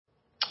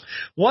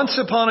Once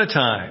upon a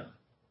time,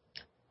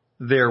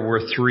 there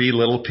were 3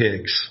 little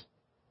pigs.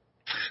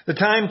 The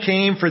time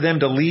came for them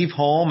to leave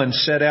home and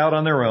set out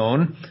on their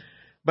own.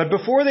 But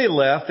before they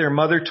left, their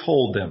mother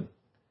told them,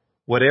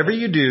 "Whatever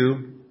you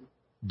do,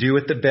 do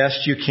it the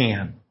best you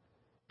can,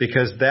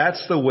 because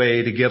that's the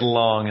way to get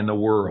along in the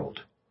world."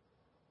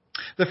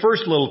 The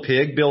first little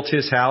pig built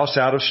his house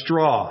out of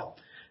straw,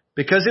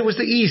 because it was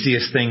the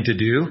easiest thing to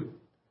do.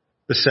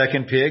 The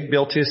second pig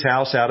built his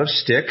house out of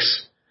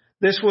sticks.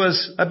 This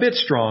was a bit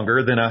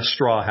stronger than a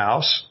straw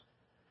house.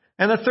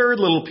 And the third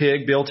little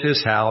pig built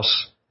his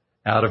house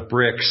out of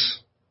bricks.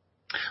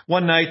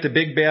 One night, the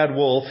big bad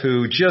wolf,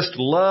 who just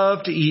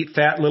loved to eat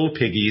fat little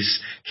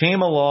piggies,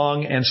 came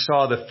along and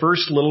saw the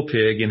first little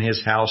pig in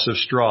his house of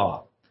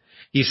straw.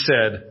 He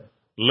said,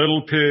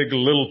 little pig,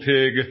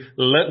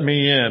 let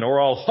me in, or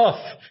I'll huff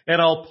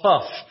and I'll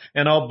puff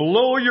and I'll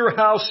blow your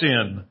house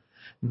in."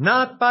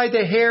 "Not by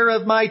the hair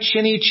of my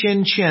chinny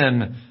chin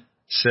chin,"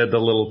 said the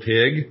little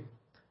pig.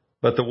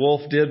 But the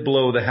wolf did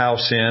blow the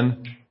house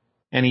in,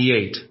 and he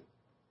ate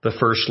the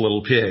first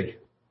little pig.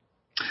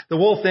 The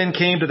wolf then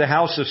came to the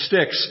house of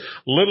sticks.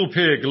 Little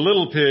pig,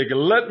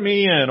 let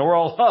me in, or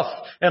I'll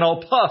huff and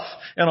I'll puff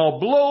and I'll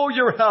blow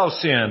your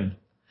house in."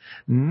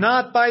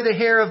 "Not by the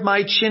hair of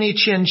my chinny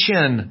chin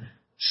chin,"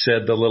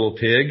 said the little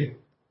pig.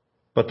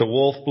 But the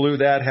wolf blew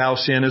that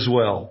house in as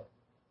well,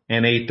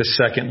 and ate the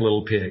second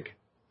little pig.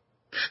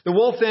 The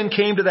wolf then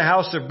came to the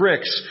house of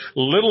bricks.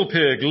 Little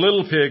pig,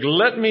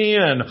 let me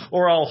in,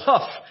 or I'll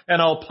huff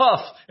and I'll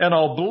puff and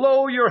I'll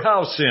blow your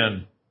house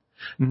in."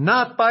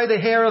 "Not by the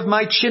hair of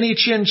my chinny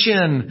chin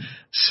chin,"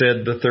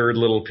 said the third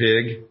little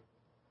pig.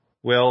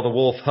 Well, the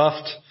wolf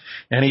huffed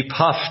and he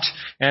puffed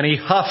and he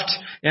huffed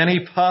and he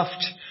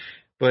puffed,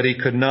 but he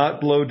could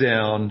not blow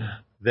down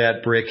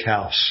that brick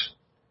house.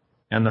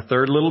 And the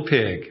third little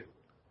pig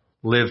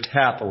lived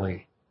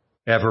happily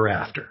ever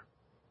after.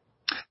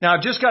 Now,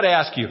 I've just got to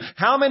ask you,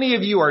 how many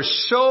of you are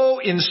so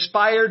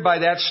inspired by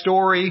that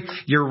story,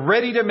 you're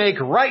ready to make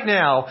right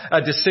now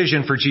a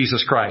decision for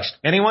Jesus Christ?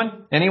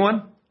 Anyone?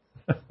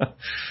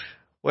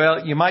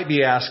 Well, you might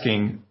be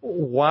asking,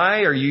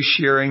 why are you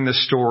sharing the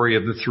story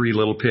of the 3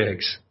 little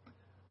pigs?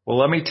 Well,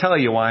 let me tell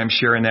you why I'm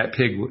sharing that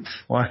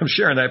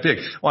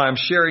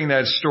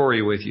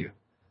story with you.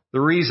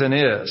 The reason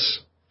is,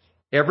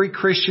 every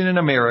Christian in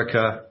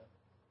America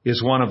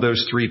is one of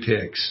those 3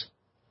 pigs,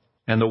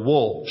 and the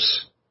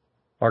wolves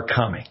are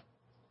coming.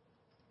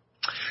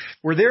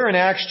 We're there in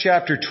Acts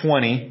chapter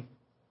 20.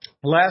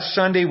 Last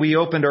Sunday, we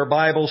opened our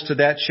Bibles to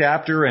that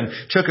chapter and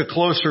took a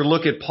closer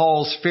look at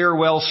Paul's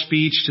farewell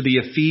speech to the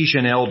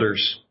Ephesian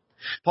elders.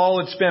 Paul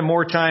had spent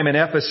more time in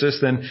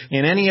Ephesus than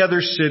in any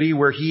other city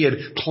where he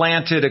had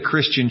planted a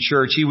Christian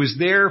church. He was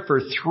there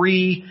for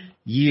 3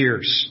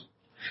 years.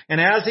 And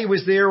as he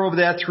was there over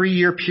that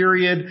 3-year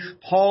period,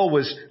 Paul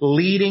was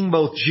leading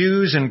both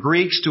Jews and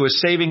Greeks to a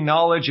saving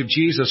knowledge of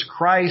Jesus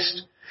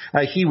Christ.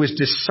 He was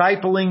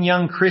discipling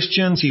young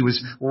Christians. He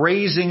was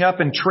raising up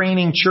and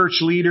training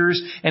church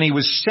leaders. And he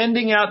was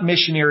sending out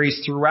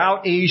missionaries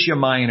throughout Asia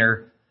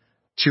Minor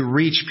to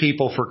reach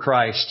people for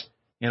Christ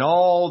in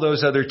all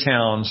those other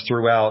towns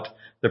throughout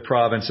the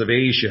province of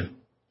Asia.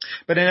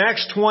 But in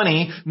Acts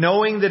 20,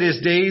 knowing that his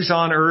days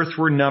on earth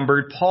were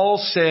numbered, Paul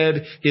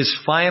said his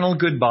final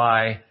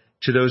goodbye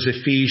to those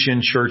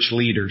Ephesian church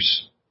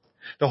leaders.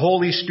 The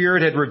Holy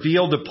Spirit had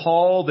revealed to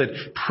Paul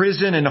that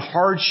prison and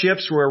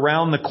hardships were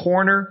around the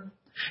corner.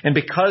 And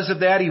because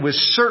of that, he was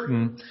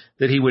certain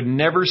that he would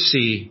never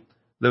see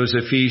those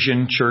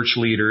Ephesian church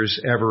leaders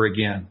ever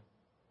again.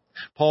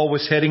 Paul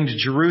was heading to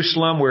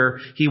Jerusalem, where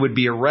he would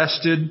be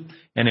arrested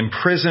and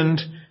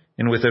imprisoned.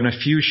 And within a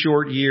few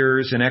short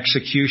years, an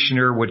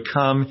executioner would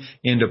come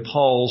into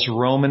Paul's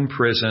Roman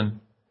prison,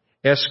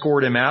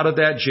 escort him out of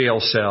that jail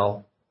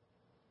cell,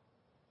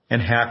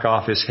 and hack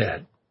off his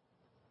head.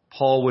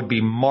 Paul would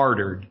be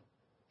martyred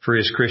for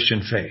his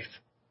Christian faith.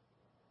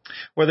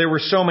 Well, there were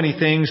so many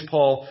things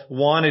Paul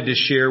wanted to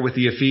share with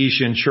the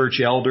Ephesian church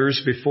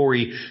elders before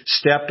he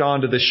stepped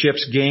onto the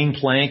ship's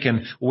gangplank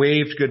and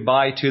waved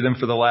goodbye to them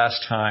for the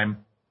last time.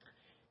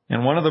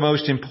 And one of the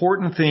most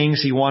important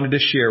things he wanted to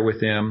share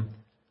with them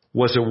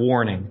was a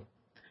warning.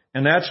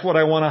 And that's what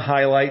I want to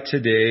highlight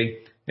today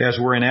as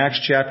we're in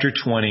Acts chapter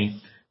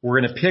 20.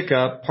 We're going to pick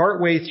up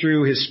partway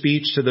through his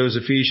speech to those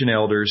Ephesian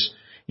elders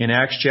in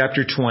Acts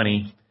chapter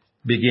 20,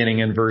 beginning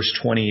in verse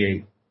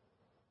 28.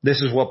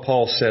 This is what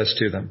Paul says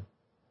to them.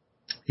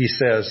 He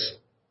says,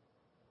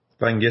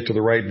 if I can get to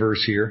the right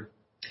verse here,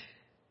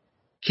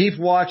 "Keep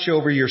watch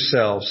over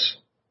yourselves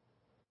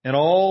and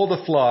all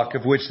the flock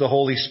of which the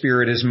Holy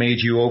Spirit has made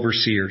you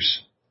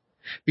overseers.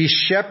 Be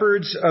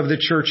shepherds of the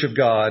church of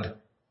God,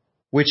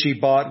 which he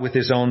bought with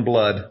his own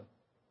blood.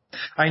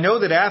 I know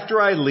that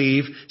after I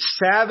leave,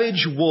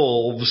 savage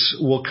wolves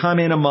will come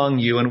in among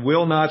you and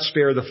will not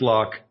spare the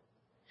flock.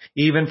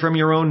 Even from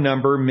your own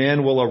number,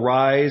 men will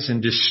arise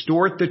and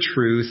distort the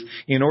truth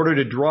in order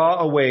to draw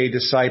away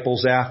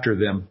disciples after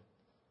them.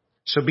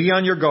 So be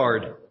on your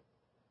guard.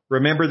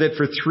 Remember that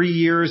for 3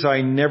 years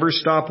I never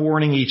stopped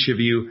warning each of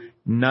you,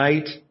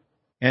 night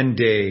and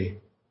day.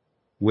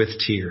 with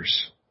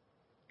tears.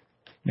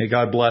 May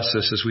God bless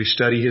us as we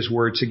study His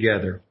Word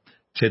together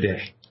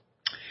today.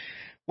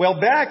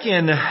 Well, back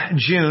in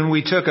June,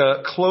 we took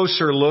a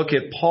closer look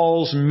at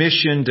Paul's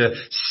mission to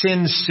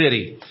Sin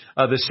City,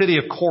 the city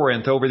of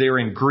Corinth over there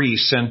in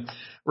Greece. And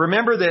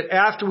remember that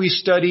after we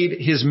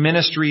studied his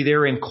ministry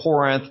there in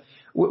Corinth,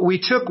 we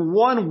took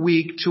 1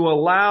 week to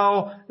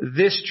allow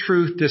this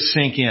truth to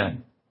sink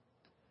in.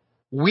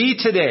 We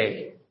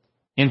today,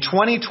 in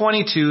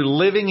 2022,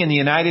 living in the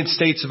United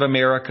States of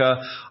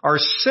America, are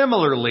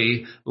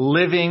similarly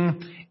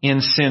living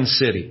in Sin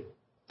City.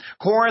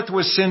 Corinth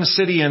was Sin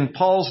City in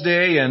Paul's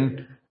day,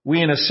 and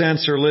we, in a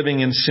sense, are living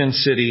in Sin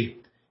City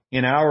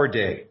in our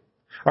day.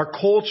 Our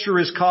culture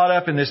is caught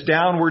up in this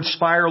downward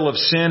spiral of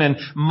sin, and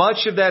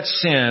much of that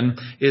sin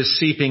is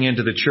seeping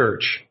into the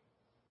church.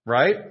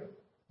 Right?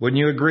 Wouldn't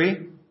you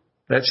agree?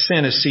 That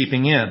sin is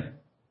seeping in.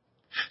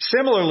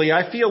 Similarly,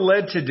 I feel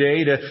led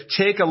today to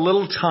take a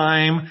little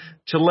time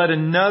to let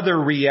another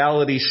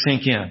reality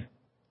sink in.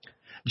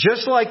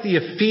 Just like the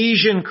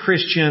Ephesian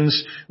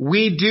Christians,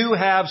 we do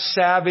have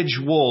savage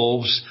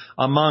wolves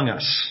among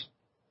us.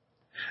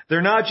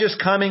 They're not just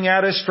coming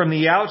at us from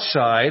the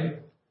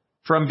outside,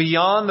 from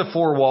beyond the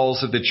four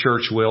walls of the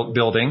church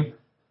building.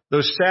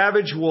 Those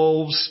savage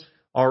wolves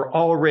are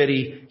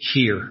already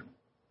here.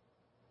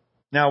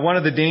 Now, one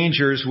of the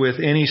dangers with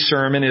any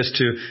sermon is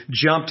to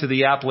jump to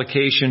the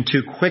application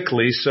too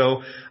quickly,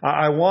 so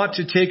I want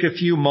to take a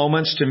few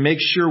moments to make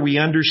sure we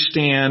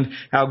understand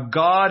how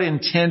God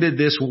intended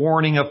this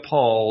warning of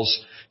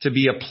Paul's to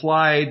be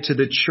applied to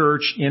the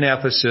church in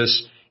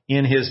Ephesus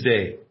in his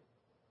day.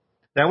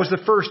 That was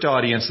the first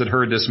audience that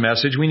heard this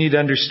message. We need to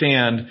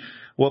understand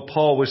what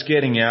Paul was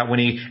getting at when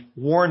he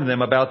warned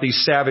them about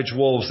these savage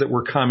wolves that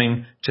were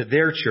coming to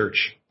their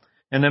church.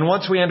 And then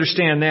once we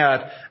understand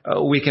that,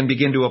 we can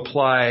begin to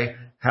apply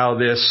how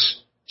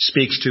this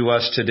speaks to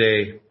us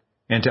today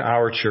and to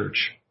our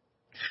church.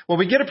 Well,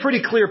 we get a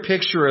pretty clear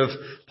picture of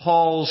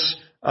Paul's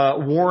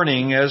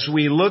warning as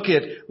we look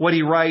at what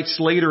he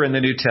writes later in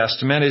the New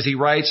Testament, as he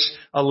writes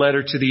a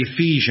letter to the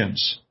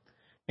Ephesians.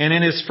 And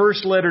in his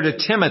first letter to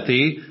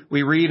Timothy,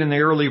 we read in the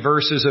early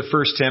verses of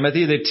 1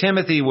 Timothy that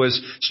Timothy was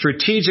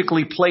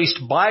strategically placed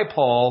by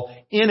Paul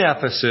in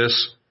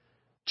Ephesus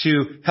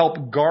to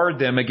help guard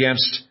them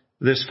against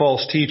this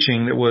false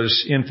teaching that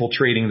was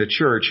infiltrating the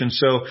church. And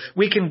so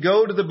we can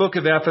go to the book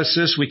of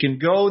Ephesus, we can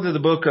go to the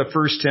book of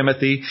 1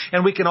 Timothy,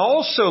 and we can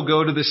also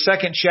go to the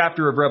second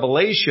chapter of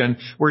Revelation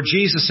where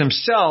Jesus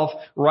himself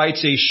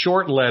writes a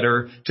short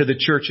letter to the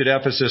church at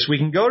Ephesus. We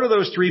can go to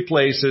those three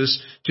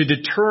places to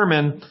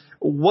determine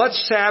what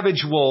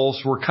savage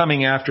wolves were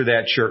coming after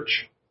that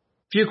church.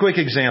 A few quick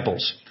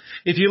examples.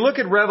 If you look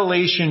at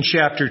Revelation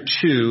chapter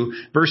 2,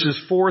 verses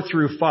 4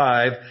 through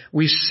 5,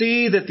 we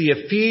see that the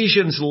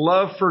Ephesians'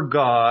 love for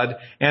God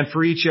and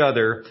for each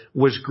other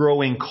was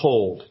growing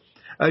cold.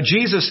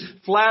 Jesus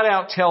flat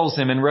out tells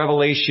them in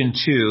Revelation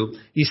 2,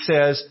 he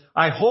says,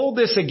 I hold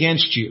this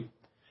against you.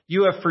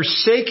 You have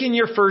forsaken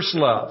your first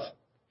love.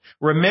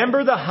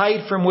 Remember the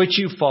height from which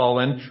you've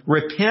fallen.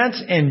 Repent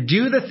and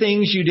do the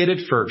things you did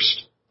at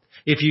first.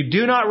 If you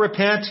do not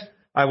repent,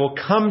 I will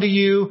come to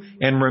you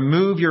and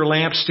remove your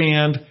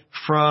lampstand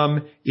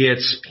from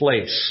its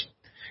place.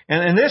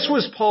 And this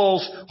was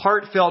Paul's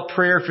heartfelt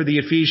prayer for the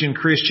Ephesian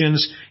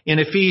Christians in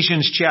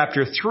Ephesians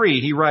chapter 3.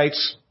 He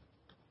writes,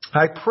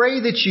 I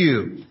pray that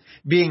you,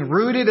 being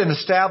rooted and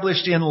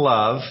established in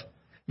love,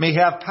 may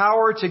have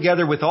power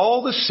together with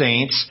all the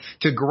saints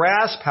to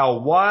grasp how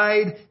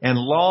wide and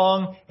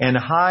long and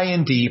high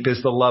and deep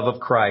is the love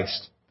of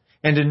Christ,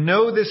 and to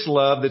know this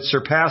love that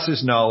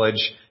surpasses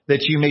knowledge,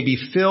 that you may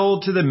be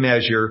filled to the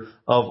measure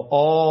of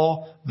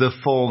all the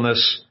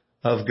fullness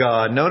of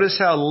God. Notice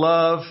how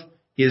love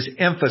is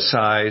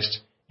emphasized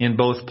in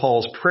both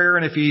Paul's prayer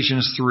in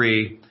Ephesians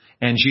 3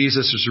 and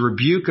Jesus'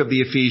 rebuke of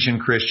the Ephesian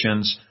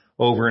Christians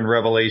over in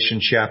Revelation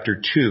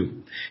chapter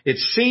 2. It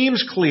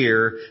seems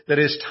clear that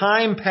as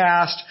time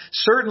passed,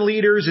 certain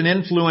leaders and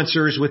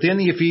influencers within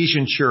the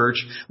Ephesian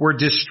church were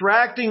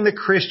distracting the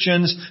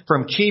Christians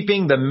from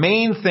keeping the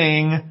main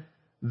thing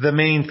the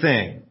main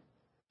thing.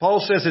 Paul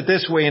says it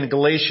this way in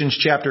Galatians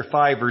chapter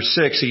 5 verse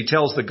 6. He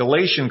tells the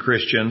Galatian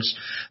Christians,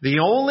 the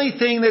only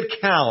thing that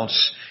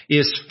counts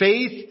is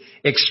faith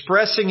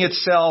expressing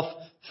itself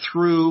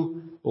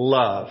through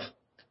love.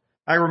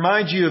 I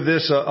remind you of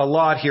this a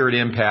lot here at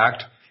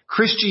Impact.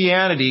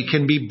 Christianity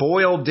can be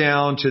boiled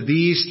down to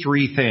these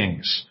three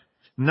things.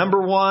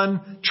 Number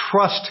one,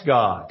 trust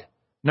God.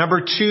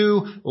 Number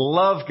two,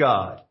 love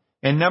God.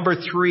 And number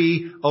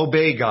three,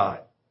 obey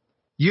God.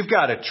 You've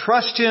got to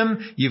trust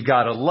Him, you've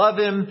got to love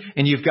Him,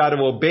 and you've got to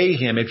obey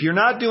Him. If you're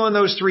not doing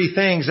those three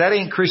things, that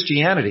ain't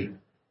Christianity,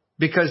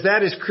 because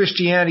that is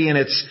Christianity in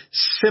its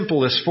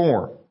simplest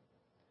form.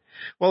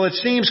 Well, it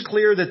seems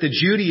clear that the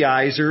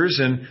Judaizers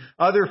and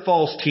other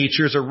false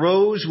teachers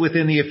arose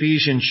within the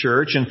Ephesian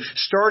church and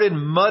started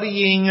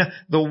muddying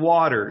the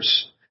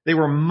waters. They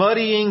were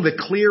muddying the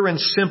clear and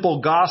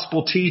simple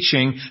gospel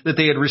teaching that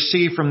they had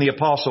received from the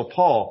Apostle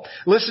Paul.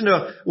 Listen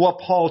to what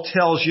Paul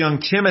tells young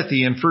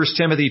Timothy in 1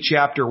 Timothy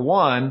chapter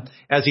 1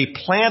 as he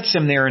plants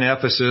him there in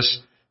Ephesus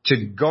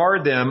to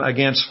guard them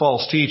against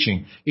false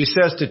teaching. He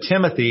says to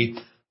Timothy,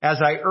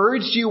 "As I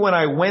urged you when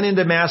I went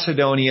into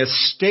Macedonia,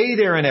 stay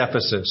there in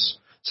Ephesus,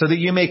 so that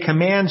you may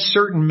command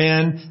certain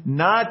men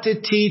not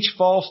to teach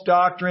false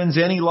doctrines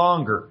any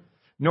longer,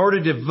 nor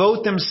to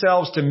devote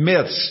themselves to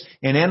myths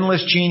and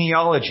endless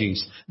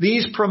genealogies.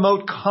 These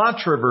promote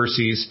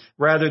controversies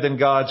rather than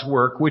God's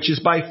work, which is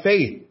by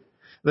faith.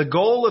 The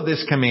goal of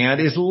this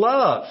command is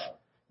love,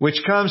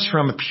 which comes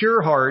from a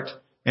pure heart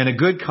and a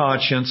good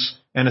conscience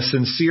and a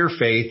sincere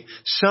faith.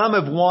 Some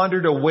have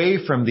wandered away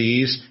from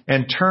these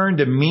and turned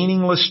to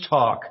meaningless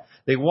talk.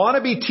 They want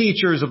to be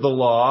teachers of the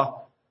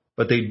law,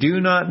 but they do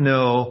not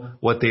know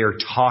what they are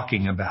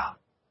talking about."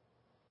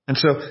 And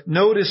so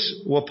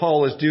notice what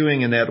Paul is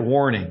doing in that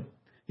warning.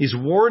 He's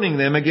warning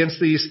them against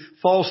these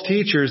false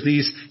teachers,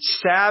 these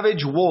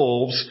savage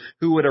wolves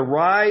who would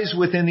arise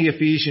within the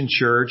Ephesian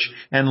church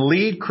and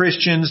lead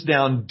Christians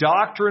down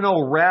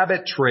doctrinal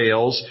rabbit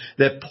trails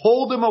that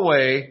pulled them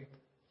away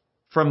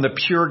from the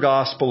pure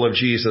gospel of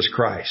Jesus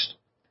Christ.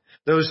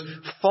 Those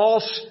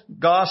false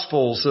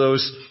gospels,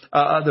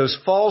 those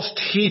false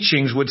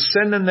teachings would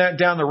send them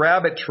down the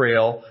rabbit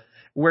trail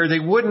where they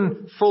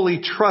wouldn't fully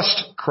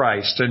trust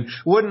Christ and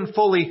wouldn't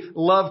fully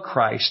love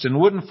Christ and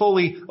wouldn't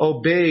fully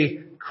obey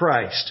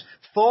Christ.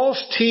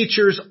 False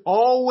teachers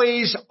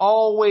always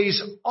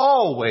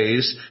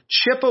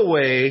chip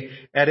away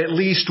at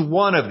least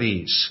one of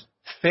these: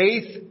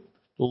 faith,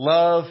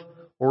 love,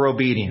 or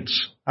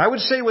obedience. I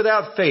would say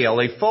without fail,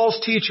 a false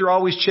teacher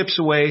always chips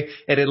away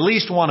at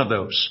least one of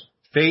those: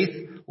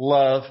 faith,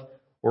 love,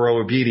 or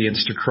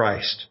obedience to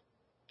Christ.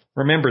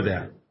 Remember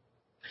that.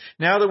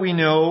 Now that we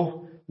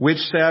know which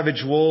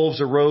savage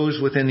wolves arose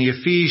within the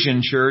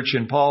Ephesian church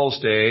in Paul's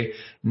day,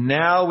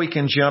 now we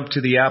can jump to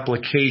the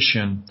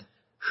application.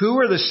 Who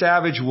are the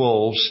savage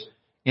wolves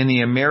in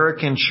the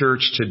American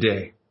church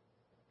today?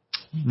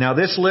 Now,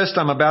 this list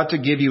I'm about to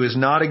give you is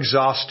not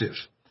exhaustive,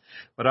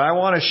 but I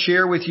want to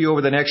share with you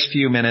over the next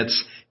few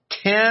minutes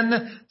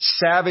 10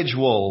 savage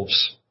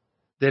wolves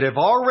that have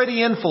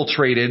already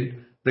infiltrated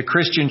the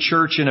Christian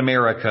church in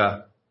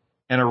America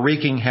and are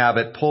wreaking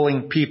havoc,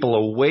 pulling people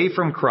away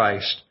from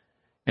Christ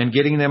and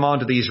getting them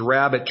onto these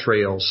rabbit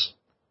trails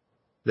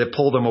that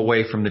pull them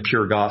away from the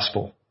pure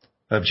gospel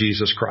of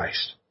Jesus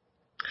Christ.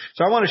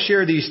 So I want to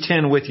share these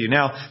 10 with you.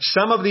 Now,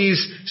 some of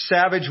these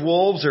savage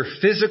wolves are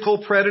physical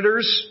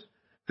predators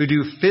who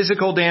do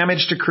physical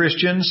damage to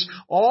Christians.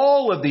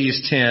 All of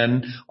these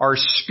 10 are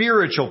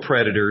spiritual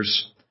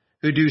predators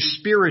who do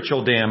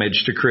spiritual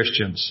damage to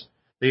Christians.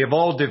 They have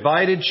all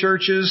divided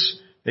churches.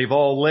 They've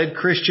all led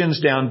Christians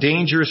down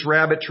dangerous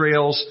rabbit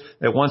trails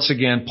that once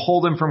again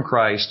pull them from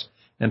Christ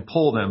and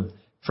pull them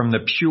from the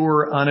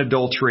pure,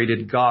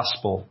 unadulterated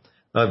gospel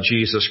of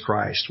Jesus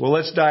Christ. Well,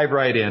 let's dive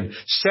right in.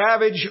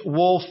 Savage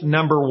wolf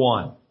number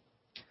 1.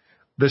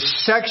 The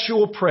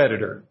sexual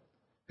predator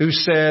who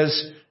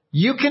says,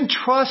 "You can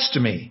trust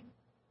me,"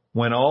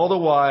 when all the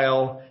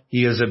while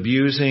he is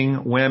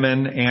abusing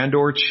women and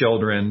or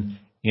children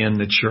in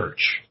the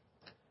church.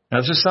 Now,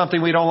 this is something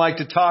we don't like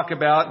to talk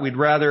about. We'd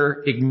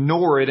rather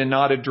ignore it and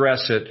not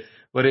address it,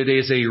 but it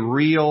is a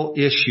real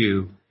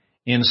issue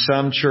in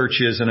some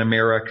churches in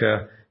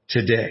America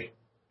today.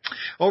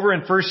 Over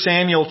in 1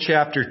 Samuel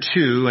chapter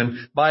 2,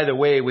 and by the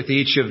way, with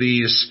each of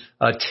these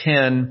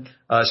 10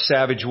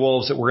 savage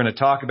wolves that we're going to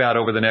talk about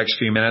over the next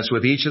few minutes,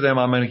 with each of them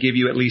I'm going to give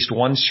you at least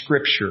one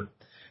scripture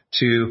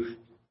to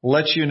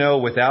let you know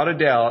without a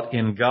doubt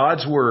in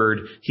God's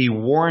Word, He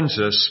warns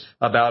us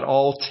about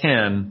all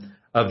 10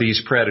 of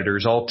these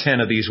predators, all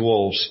 10 of these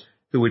wolves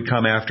who would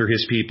come after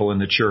His people in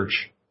the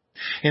church.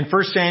 In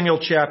 1 Samuel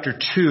chapter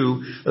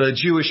 2, the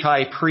Jewish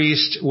high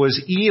priest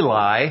was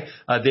Eli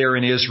there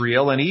in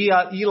Israel. And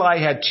Eli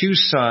had 2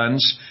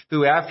 sons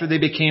who, after they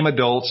became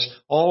adults,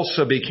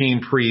 also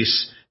became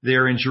priests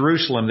there in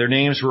Jerusalem. Their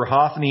names were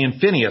Hophni and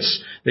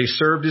Phinehas. They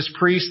served as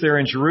priests there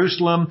in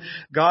Jerusalem.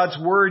 God's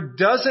Word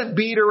doesn't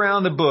beat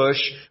around the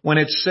bush when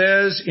it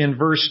says in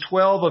verse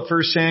 12 of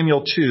 1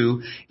 Samuel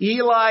 2,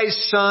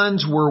 Eli's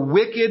sons were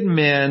wicked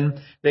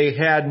men. They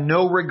had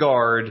no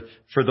regard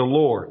for the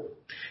Lord.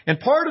 And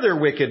part of their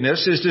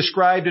wickedness is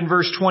described in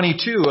verse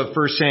 22 of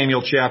 1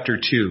 Samuel chapter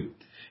 2.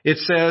 It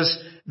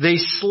says, they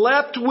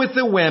slept with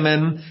the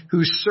women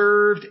who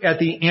served at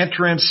the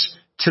entrance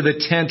to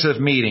the tent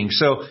of meeting.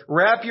 So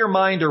wrap your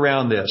mind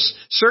around this.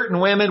 Certain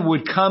women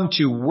would come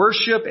to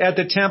worship at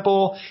the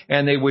temple,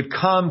 and they would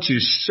come to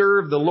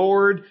serve the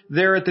Lord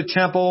there at the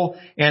temple,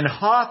 and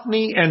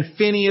Hophni and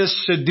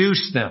Phinehas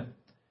seduced them.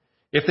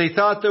 If they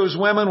thought those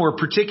women were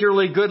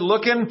particularly good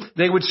looking,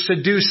 they would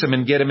seduce them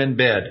and get them in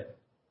bed.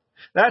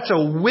 That's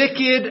a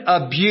wicked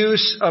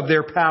abuse of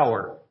their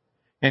power.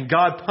 And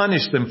God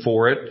punished them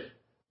for it.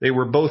 They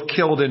were both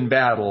killed in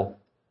battle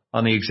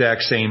on the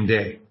exact same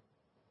day.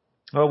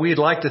 Well, we'd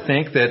like to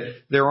think that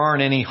there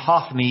aren't any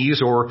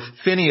Hophnis or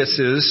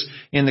Phinehas's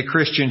in the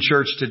Christian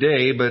church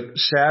today, but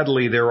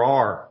sadly there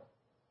are.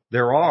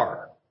 There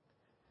are.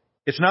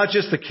 It's not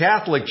just the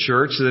Catholic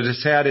Church that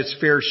has had its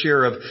fair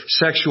share of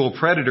sexual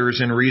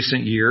predators in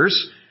recent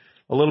years.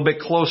 A little bit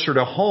closer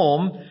to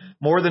home,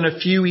 more than a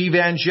few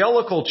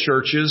evangelical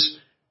churches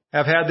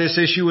have had this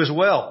issue as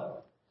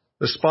well.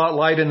 The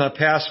spotlight in the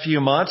past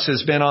few months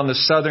has been on the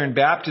Southern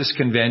Baptist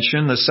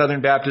Convention. The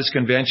Southern Baptist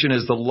Convention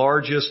is the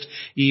largest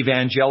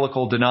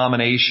evangelical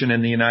denomination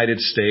in the United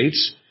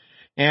States.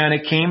 And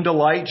it came to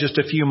light just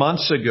a few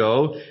months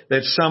ago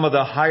that some of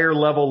the higher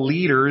level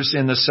leaders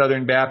in the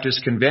Southern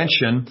Baptist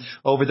Convention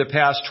over the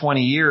past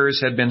 20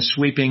 years had been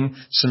sweeping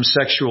some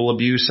sexual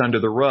abuse under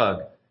the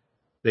rug.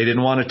 They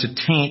didn't want it to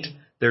taint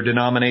their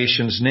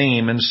denomination's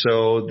name, and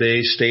so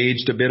they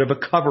staged a bit of a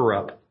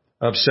cover-up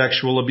of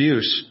sexual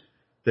abuse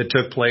that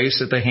took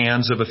place at the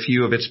hands of a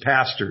few of its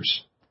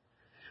pastors.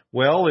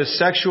 Well, is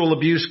sexual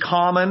abuse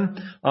common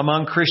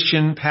among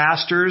Christian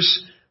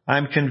pastors?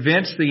 I'm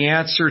convinced the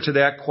answer to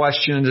that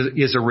question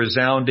is a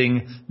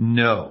resounding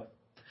no.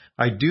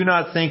 I do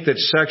not think that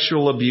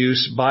sexual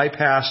abuse by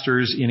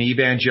pastors in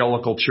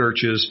evangelical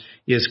churches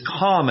is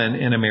common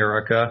in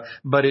America,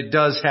 but it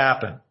does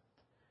happen.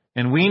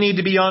 And we need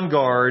to be on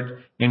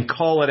guard and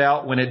call it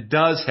out when it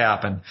does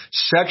happen.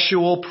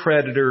 Sexual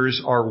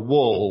predators are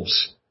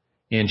wolves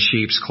in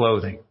sheep's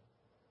clothing.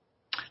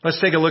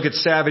 Let's take a look at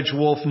savage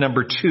wolf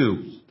number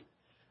 2.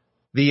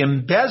 The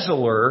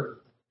embezzler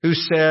who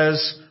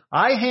says,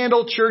 I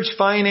handle church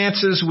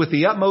finances with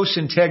the utmost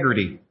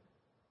integrity,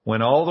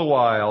 when all the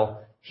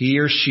while he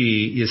or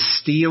she is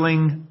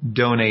stealing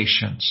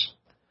donations.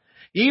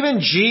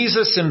 Even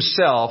Jesus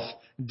himself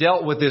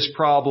dealt with this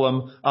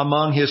problem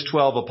among his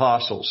 12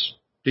 apostles.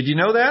 Did you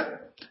know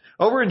that?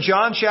 Over in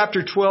John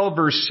chapter 12,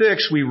 verse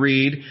 6, we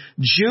read,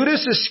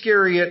 Judas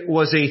Iscariot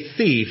was a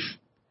thief.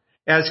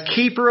 As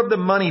keeper of the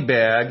money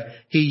bag,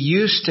 he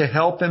used to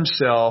help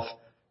himself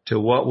to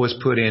what was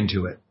put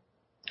into it.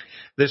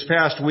 This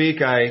past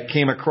week, I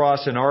came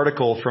across an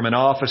article from an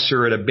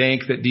officer at a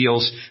bank that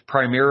deals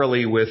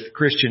primarily with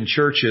Christian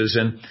churches,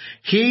 and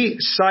he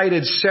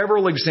cited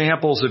several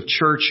examples of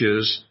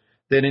churches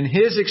that in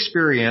his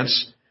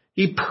experience,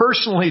 he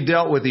personally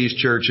dealt with these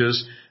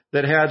churches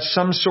that had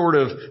some sort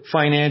of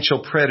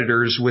financial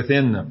predators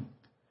within them.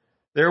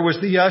 There was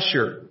the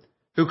usher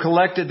who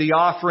collected the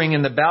offering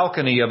in the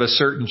balcony of a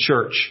certain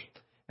church.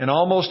 And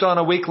almost on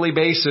a weekly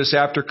basis,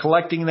 after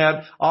collecting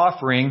that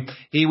offering,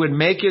 he would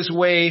make his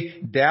way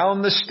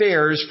down the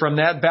stairs from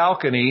that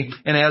balcony.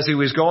 And as he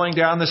was going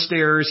down the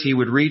stairs, he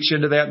would reach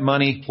into that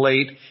money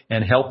plate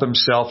and help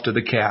himself to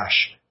the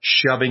cash,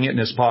 shoving it in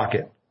his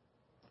pocket.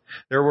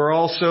 There were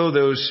also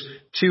those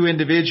 2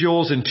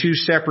 individuals in 2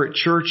 separate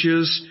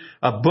churches,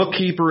 a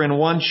bookkeeper in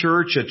one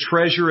church, a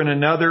treasurer in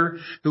another,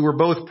 who were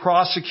both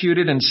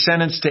prosecuted and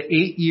sentenced to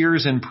 8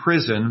 years in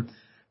prison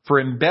for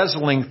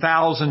embezzling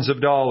thousands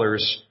of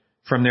dollars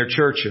from their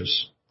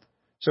churches.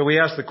 So we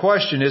ask the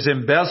question, is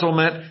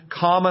embezzlement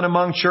common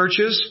among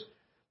churches?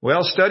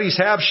 Well, studies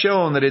have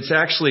shown that it's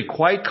actually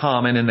quite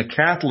common in the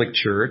Catholic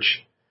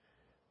Church.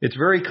 It's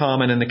very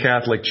common in the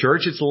Catholic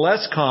Church. It's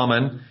less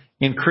common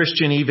in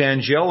Christian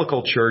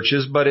evangelical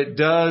churches, but it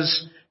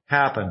does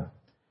happen.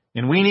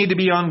 And we need to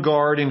be on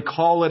guard and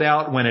call it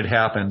out when it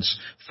happens.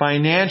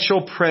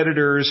 Financial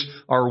predators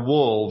are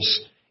wolves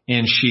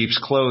in sheep's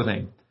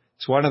clothing.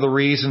 It's one of the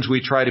reasons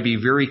we try to be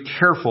very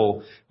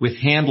careful with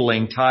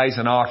handling tithes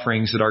and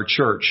offerings at our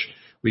church.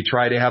 We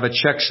try to have a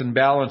checks and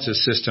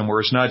balances system where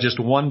it's not just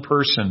one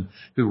person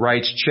who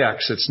writes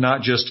checks. It's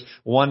not just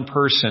one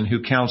person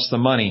who counts the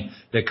money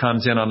that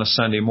comes in on a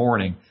Sunday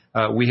morning.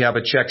 We have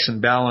a checks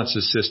and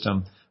balances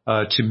system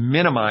to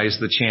minimize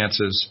the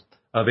chances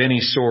of any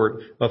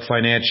sort of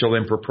financial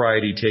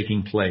impropriety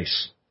taking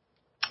place.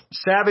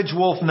 Savage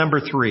wolf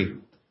number 3.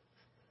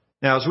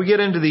 Now, as we get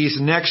into these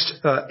next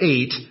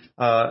 8,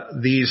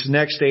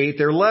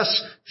 they're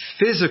less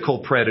physical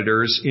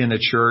predators in the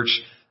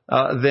church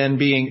than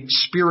being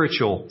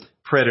spiritual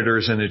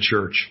predators in the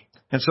church.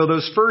 And so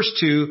those first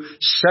 2,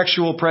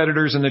 sexual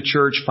predators in the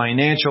church,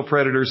 financial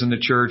predators in the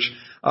church,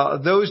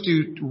 those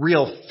do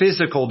real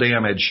physical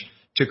damage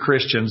to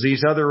Christians.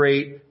 These other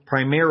 8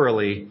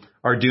 primarily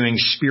are doing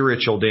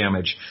spiritual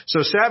damage.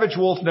 So savage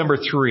wolf number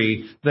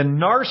 3, the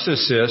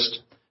narcissist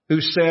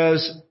who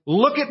says,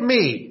 look at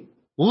me,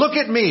 look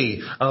at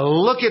me,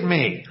 look at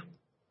me.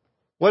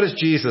 What does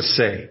Jesus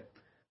say?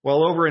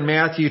 Well, over in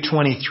Matthew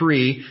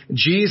 23,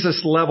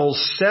 Jesus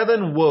levels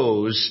 7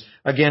 woes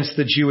against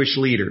the Jewish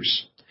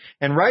leaders.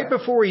 And right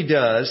before he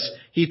does,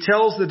 he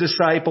tells the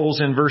disciples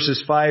in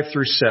verses 5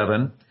 through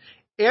 7,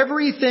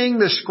 everything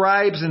the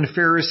scribes and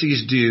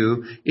Pharisees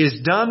do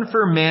is done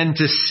for men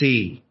to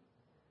see.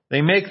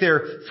 They make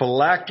their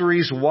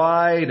phylacteries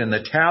wide and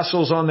the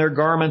tassels on their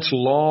garments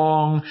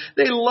long.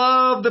 They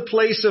love the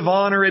place of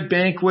honor at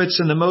banquets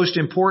and the most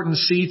important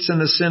seats in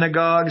the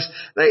synagogues.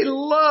 They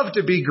love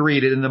to be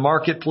greeted in the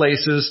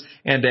marketplaces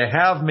and to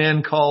have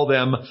men call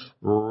them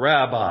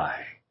Rabbi.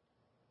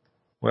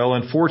 Well,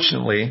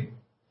 unfortunately,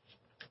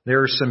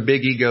 There are some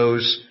big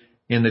egos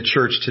in the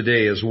church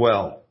today as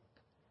well.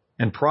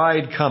 And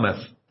pride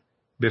cometh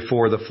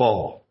before the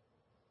fall.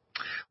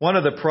 One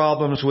of the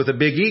problems with a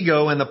big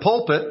ego in the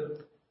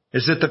pulpit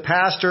is that the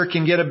pastor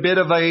can get a bit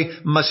of a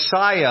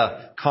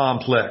Messiah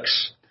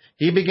complex.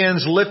 He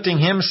begins lifting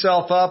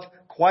himself up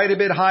quite a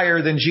bit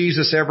higher than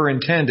Jesus ever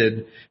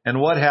intended. And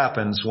what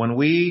happens when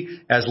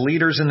we, as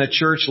leaders in the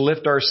church,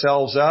 lift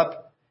ourselves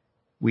up?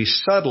 We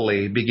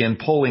subtly begin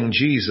pulling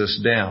Jesus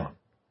down.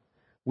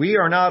 We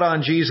are not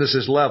on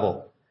Jesus'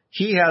 level.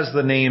 He has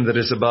the name that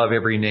is above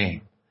every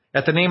name.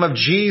 At the name of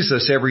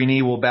Jesus, every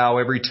knee will bow,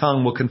 every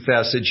tongue will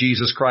confess that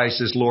Jesus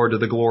Christ is Lord to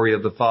the glory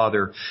of the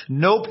Father.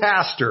 No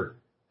pastor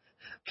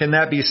can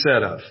that be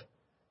said of.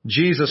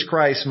 Jesus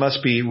Christ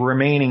must be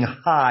remaining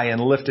high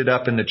and lifted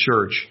up in the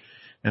church.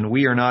 And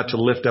we are not to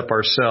lift up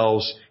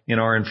ourselves in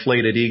our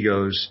inflated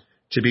egos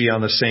to be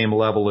on the same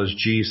level as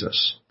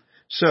Jesus.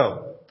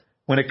 So,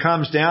 when it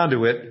comes down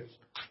to it,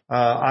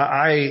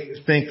 I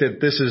think that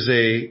this is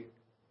a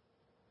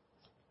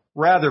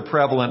rather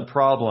prevalent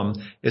problem,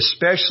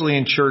 especially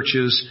in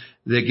churches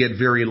that get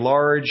very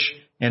large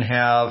and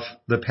have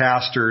the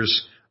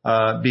pastors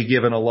be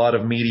given a lot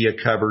of media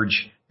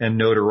coverage and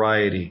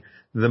notoriety.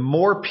 The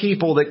more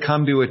people that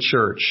come to a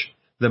church,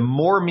 the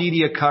more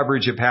media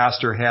coverage a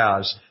pastor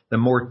has, the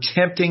more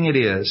tempting it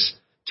is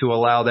to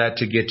allow that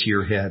to get to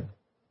your head.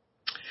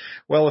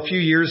 Well, a few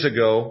years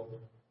ago,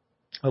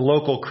 a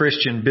local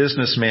Christian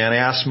businessman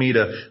asked me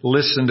to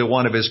listen to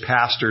one of his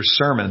pastor's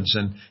sermons,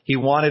 and he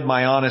wanted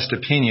my honest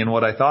opinion,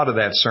 what I thought of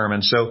that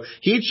sermon. So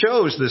he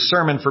chose this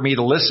sermon for me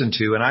to listen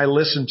to, and I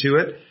listened to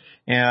it,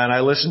 and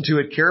I listened to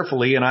it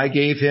carefully, and I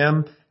gave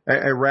him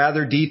a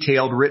rather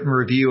detailed written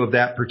review of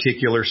that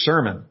particular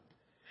sermon.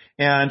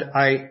 And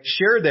I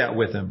shared that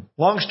with him.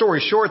 Long story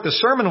short, the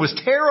sermon was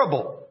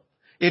terrible.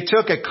 It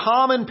took a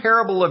common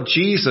parable of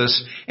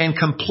Jesus and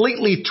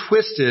completely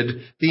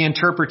twisted the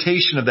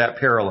interpretation of that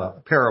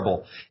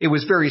parable. It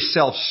was very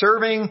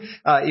self-serving.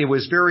 It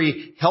was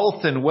very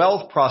health and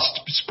wealth,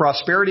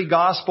 prosperity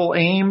gospel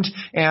aimed.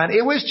 And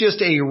it was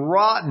just a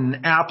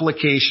rotten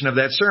application of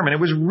that sermon. It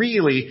was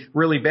really,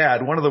 really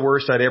bad. One of the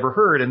worst I'd ever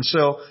heard. And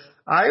so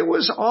I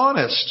was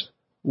honest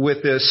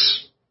with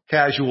this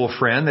casual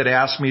friend that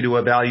asked me to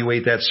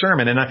evaluate that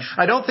sermon. And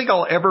I don't think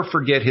I'll ever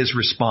forget his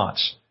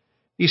response.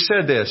 He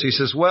said this. He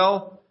says,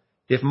 well,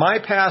 if my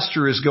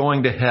pastor is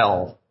going to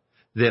hell,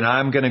 then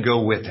I'm going to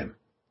go with him.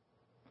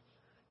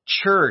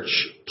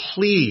 Church,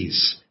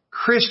 please.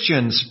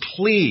 Christians,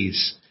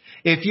 please.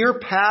 If your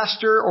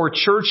pastor or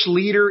church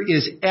leader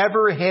is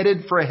ever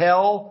headed for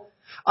hell,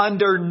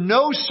 under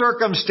no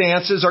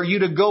circumstances are you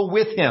to go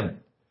with him.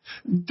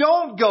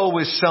 Don't go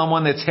with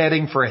someone that's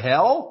heading for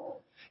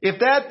hell. If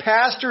that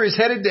pastor is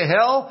headed to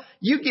hell,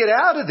 you get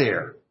out of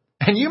there.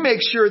 And you make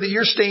sure that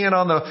you're staying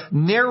on the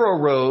narrow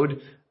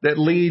road that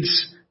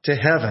leads to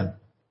heaven.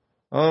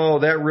 Oh,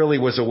 that really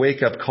was a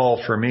wake-up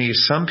call for me.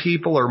 Some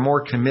people are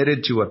more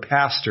committed to a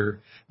pastor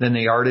than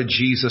they are to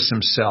Jesus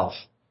himself.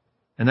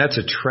 And that's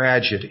a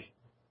tragedy.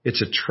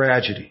 It's a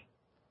tragedy.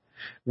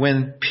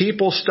 When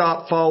people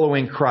stop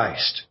following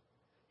Christ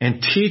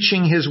and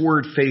teaching his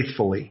word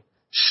faithfully,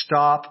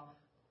 stop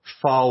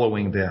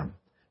following them.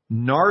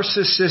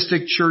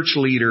 Narcissistic church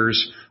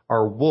leaders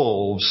are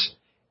wolves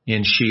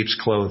in sheep's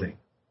clothing.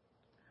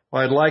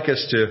 Well, I'd like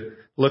us to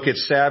look at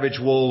savage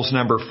wolves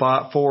number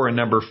 4 and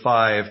number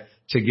 5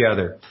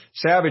 together.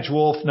 Savage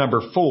wolf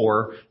number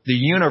 4, the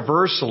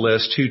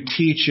universalist who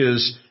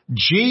teaches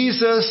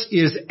Jesus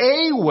is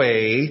a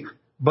way,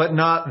 but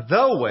not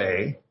the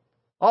way.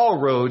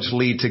 All roads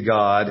lead to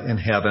God and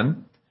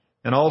heaven.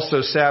 And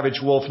also savage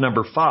wolf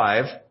number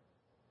 5,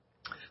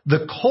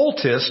 the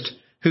cultist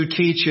who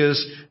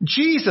teaches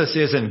Jesus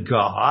isn't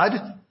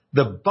God.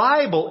 The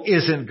Bible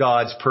isn't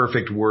God's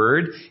perfect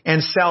word,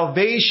 and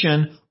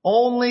salvation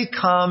only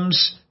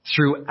comes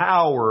through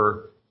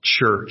our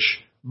church.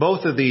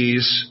 Both of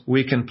these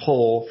we can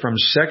pull from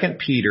 2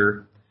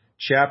 Peter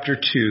chapter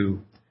 2,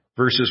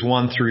 verses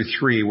 1 through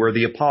 3, where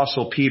the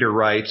Apostle Peter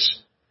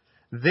writes,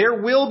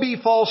 there will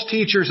be false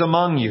teachers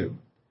among you.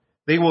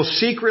 They will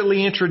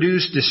secretly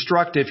introduce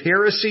destructive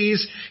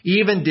heresies,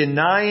 even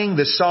denying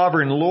the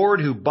sovereign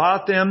Lord who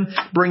bought them,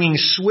 bringing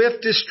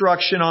swift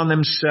destruction on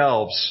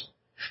themselves.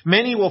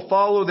 Many will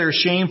follow their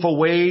shameful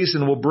ways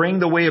and will bring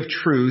the way of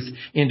truth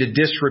into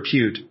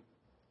disrepute.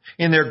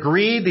 In their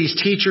greed,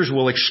 these teachers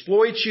will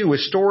exploit you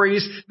with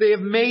stories they have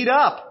made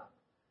up.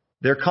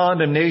 Their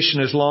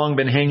condemnation has long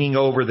been hanging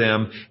over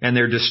them, and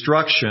their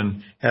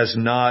destruction has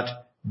not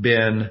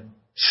been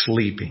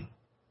sleeping.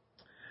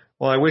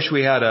 Well, I wish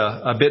we had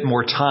a bit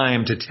more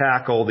time to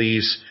tackle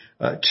these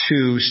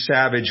two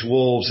savage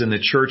wolves in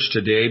the church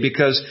today,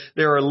 because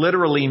there are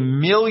literally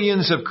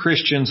millions of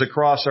Christians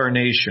across our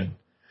nation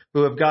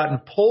who have gotten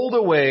pulled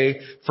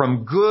away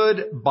from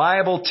good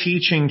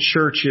Bible-teaching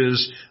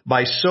churches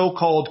by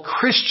so-called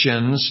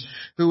Christians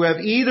who have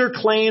either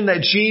claimed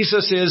that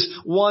Jesus is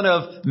one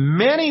of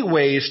many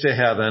ways to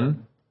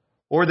heaven,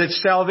 or that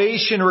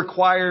salvation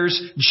requires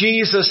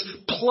Jesus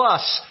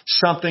plus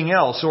something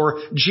else, or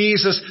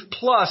Jesus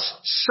plus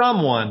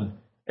someone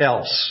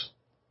else.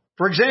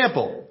 For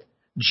example,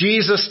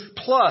 Jesus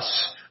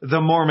plus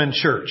the Mormon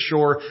Church,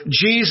 or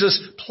Jesus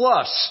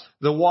plus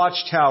the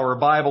Watchtower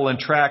Bible and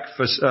Tract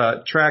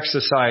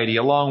Society,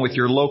 along with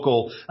your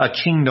local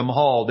Kingdom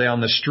Hall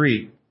down the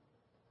street.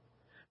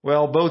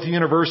 Well, both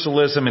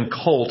universalism and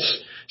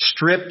cults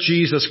strip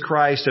Jesus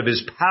Christ of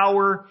His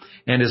power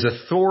and His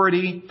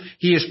authority.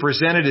 He is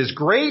presented as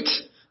great,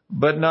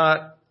 but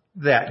not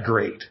that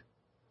great.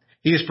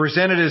 He is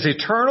presented as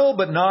eternal,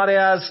 but not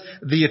as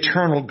the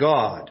eternal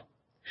God.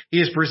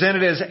 He is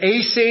presented as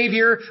a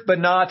Savior, but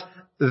not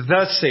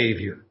the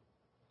Savior.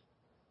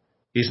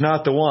 He's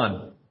not the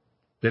one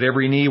that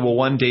every knee will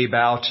one day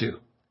bow to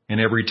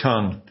and every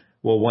tongue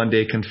will one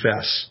day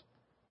confess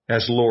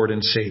as Lord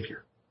and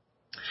Savior.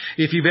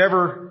 If you've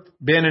ever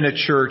been in a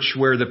church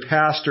where the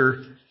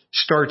pastor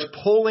starts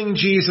pulling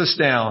Jesus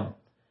down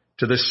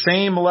to the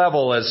same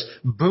level as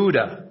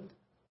Buddha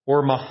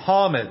or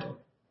Muhammad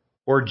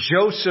or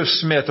Joseph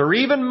Smith or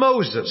even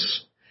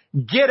Moses,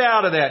 get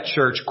out of that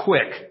church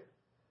quick.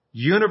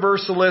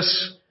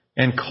 Universalists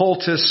and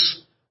cultists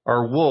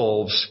are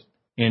wolves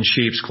in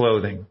sheep's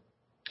clothing.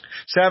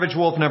 Savage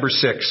wolf number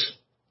 6.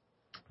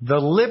 The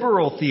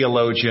liberal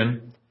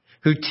theologian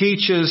who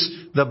teaches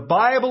the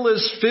Bible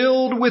is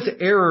filled with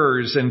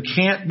errors and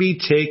can't be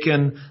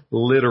taken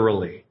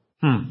literally.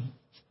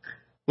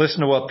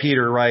 Listen to what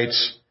Peter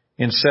writes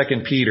in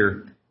 2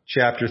 Peter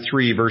chapter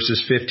 3,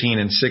 verses 15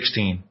 and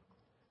 16.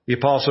 The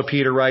Apostle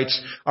Peter writes,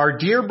 "Our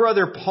dear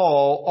brother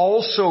Paul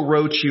also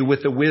wrote you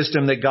with the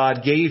wisdom that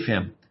God gave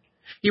him.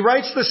 He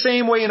writes the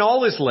same way in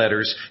all his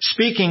letters,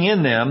 speaking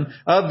in them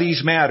of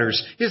these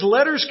matters. His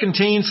letters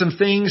contain some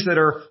things that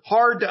are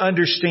hard to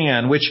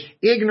understand, which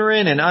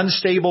ignorant and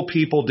unstable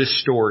people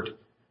distort,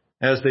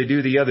 as they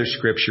do the other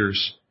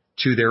scriptures,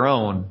 to their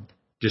own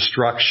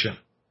destruction."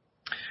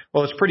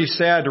 Well, it's pretty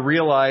sad to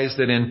realize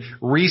that in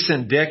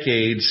recent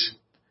decades,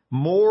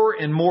 more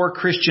and more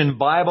Christian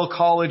Bible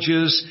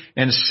colleges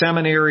and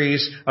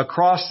seminaries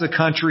across the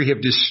country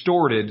have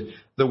distorted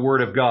the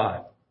Word of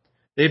God.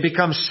 They've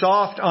become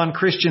soft on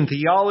Christian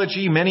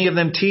theology. Many of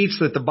them teach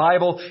that the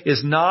Bible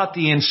is not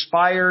the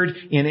inspired,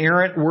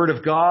 inerrant Word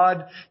of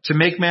God. To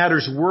make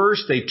matters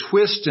worse, they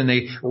twist and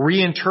they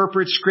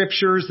reinterpret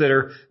scriptures that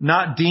are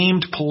not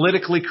deemed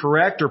politically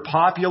correct or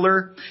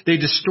popular. They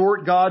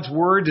distort God's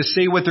Word to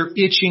say what their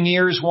itching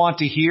ears want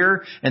to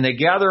hear, and they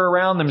gather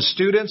around them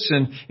students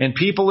and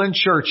people in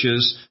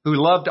churches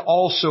who love to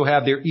also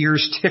have their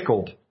ears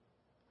tickled.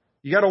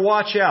 You got to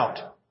watch out.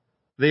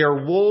 They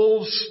are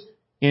wolves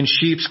in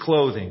sheep's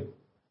clothing.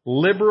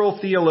 Liberal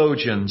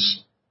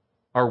theologians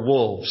are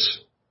wolves,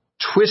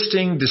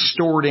 twisting,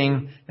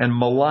 distorting, and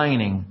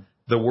maligning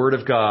the Word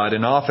of God,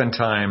 and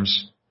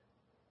oftentimes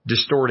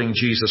distorting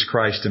Jesus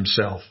Christ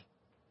Himself.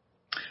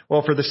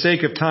 Well, for the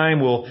sake of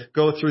time, we'll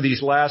go through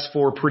these last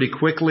 4 pretty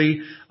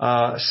quickly.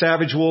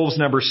 Savage wolves,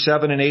 number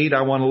 7 and 8,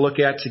 I want to look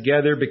at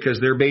together because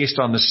they're based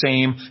on the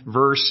same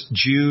verse,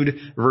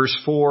 Jude, verse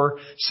 4.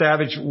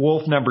 Savage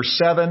wolf number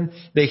 7,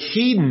 the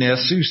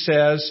hedonist who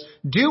says,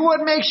 "Do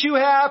what makes you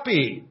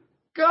happy.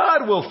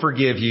 God will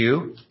forgive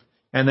you."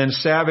 And then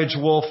savage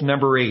wolf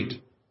number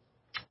 8,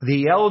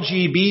 the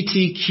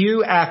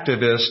LGBTQ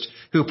activist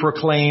who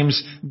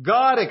proclaims,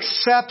 "God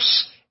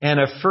accepts and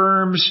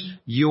affirms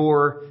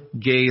your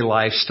gay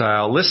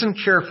lifestyle." Listen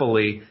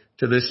carefully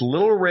to this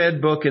little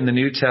red book in the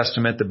New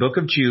Testament, the book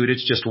of Jude.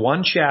 It's just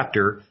one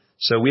chapter,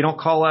 so we don't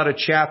call out a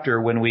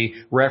chapter when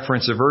we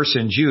reference a verse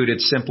in Jude.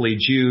 It's simply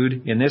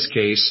Jude, in this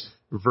case,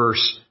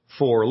 verse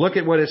 4. Look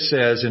at what it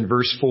says in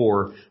verse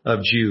 4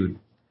 of Jude.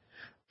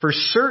 "For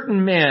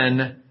certain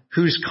men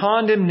whose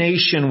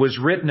condemnation was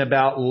written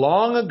about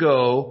long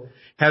ago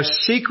have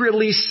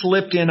secretly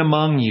slipped in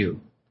among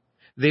you.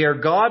 They are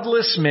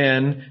godless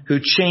men who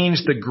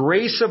change the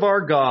grace of our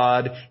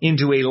God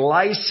into a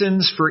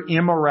license for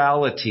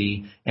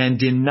immorality and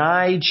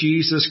deny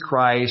Jesus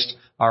Christ,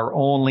 our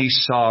only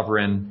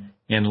sovereign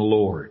and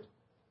Lord."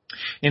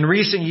 In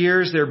recent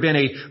years, there have been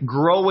a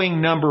growing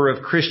number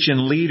of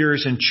Christian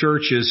leaders and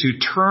churches who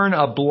turn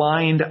a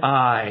blind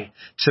eye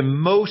to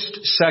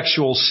most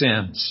sexual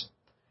sins.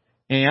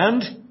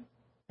 And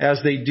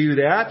as they do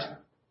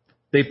that,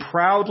 they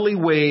proudly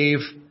wave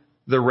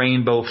the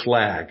rainbow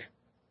flag.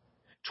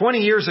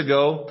 20 years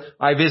ago,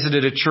 I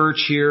visited a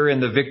church here in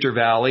the Victor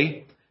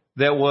Valley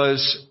that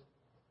was,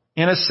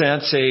 in a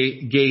sense,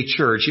 a gay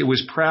church. It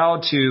was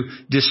proud to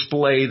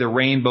display the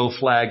rainbow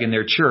flag in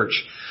their church.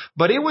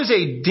 But it was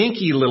a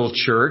dinky little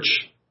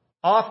church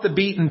off the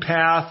beaten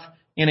path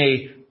in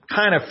a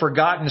kind of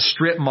forgotten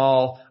strip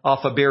mall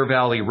off of Bear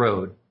Valley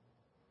Road.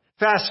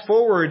 Fast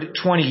forward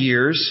 20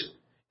 years,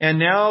 and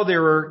now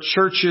there are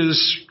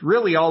churches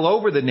really all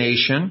over the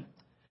nation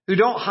who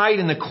don't hide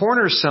in the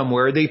corner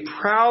somewhere. They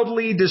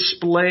proudly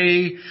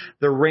display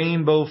the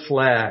rainbow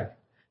flag.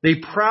 They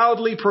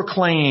proudly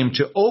proclaim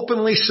to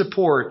openly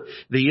support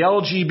the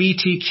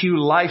LGBTQ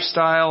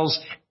lifestyles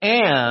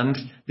and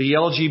the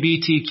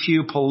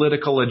LGBTQ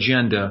political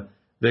agenda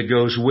that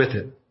goes with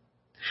it.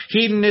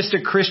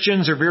 Hedonistic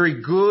Christians are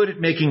very good at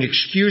making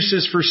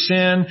excuses for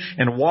sin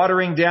and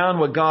watering down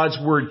what God's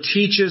Word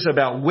teaches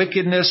about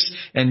wickedness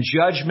and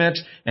judgment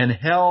and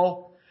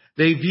hell.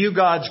 They view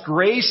God's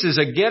grace as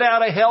a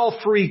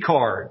get-out-of-hell-free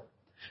card.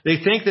 They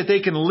think that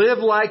they can live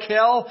like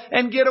hell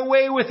and get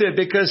away with it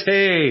because,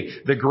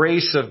 hey, the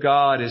grace of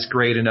God is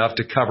great enough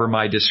to cover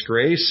my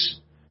disgrace,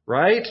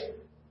 right?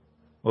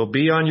 Well,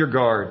 be on your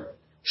guard.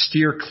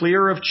 Steer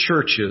clear of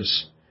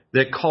churches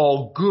that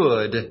call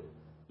good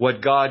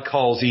what God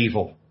calls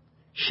evil.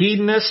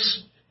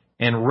 Hedonists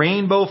and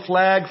rainbow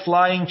flag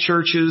flying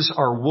churches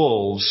are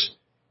wolves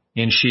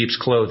in sheep's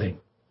clothing.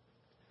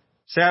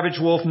 Savage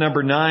wolf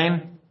number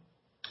 9,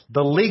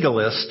 the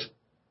legalist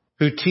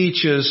who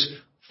teaches,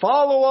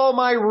 follow all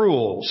my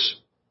rules,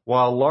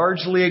 while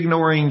largely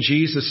ignoring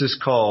Jesus'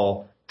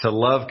 call to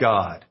love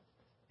God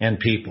and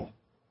people.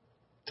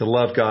 To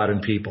love God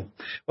and people.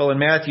 Well, in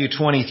Matthew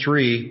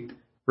 23,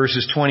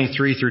 verses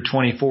 23 through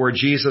 24,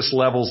 Jesus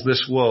levels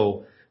this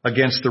woe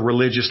against the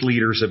religious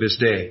leaders of his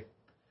day.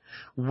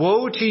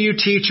 Woe to you,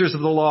 teachers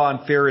of the law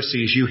and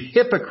Pharisees, you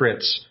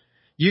hypocrites!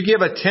 You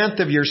give 1/10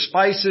 of your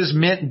spices,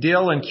 mint,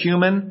 dill, and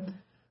cumin,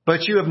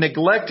 but you have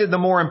neglected the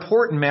more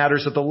important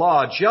matters of the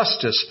law,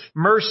 justice,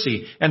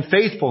 mercy, and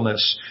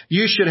faithfulness.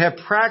 You should have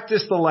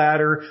practiced the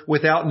latter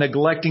without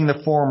neglecting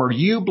the former.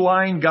 You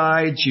blind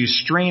guides, you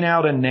strain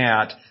out a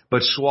gnat,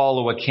 but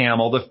swallow a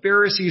camel. The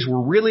Pharisees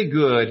were really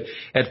good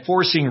at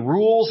forcing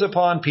rules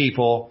upon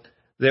people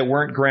that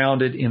weren't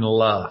grounded in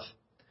love.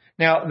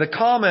 Now, the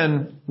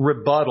common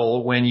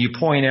rebuttal when you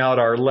point out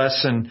our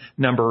lesson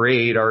number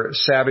 8, our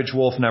Savage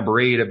Wolf number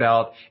 8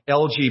 about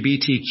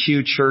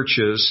LGBTQ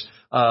churches,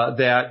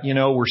 that,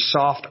 we're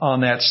soft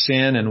on that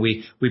sin and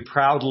we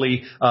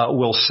proudly,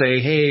 will say,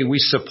 hey, we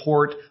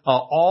support,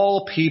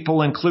 all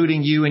people,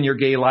 including you and your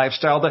gay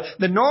lifestyle.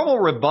 The normal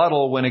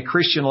rebuttal when a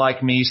Christian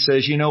like me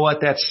says, you know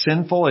what, that's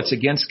sinful, it's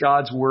against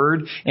God's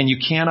word, and you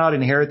cannot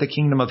inherit the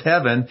kingdom of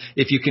heaven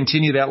if you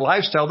continue that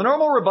lifestyle. The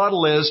normal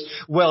rebuttal is,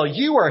 well,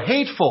 you are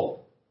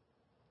hateful.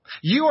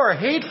 You are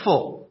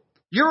hateful.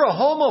 You're a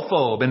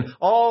homophobe, and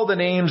all the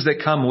names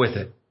that come with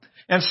it.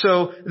 And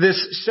so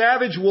this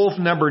savage wolf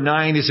number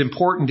 9 is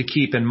important to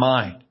keep in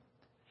mind.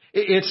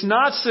 It's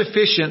not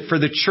sufficient for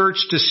the church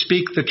to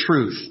speak the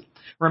truth.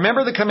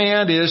 Remember, the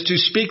command is to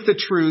speak the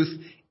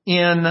truth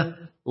in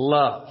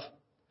love.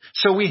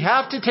 So we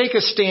have to take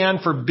a stand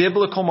for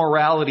biblical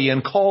morality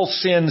and call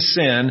sin,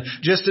 sin,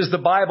 just as the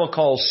Bible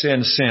calls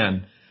sin,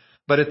 sin.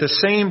 But at the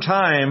same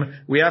time,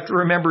 we have to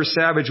remember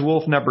savage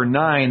wolf number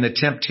 9. The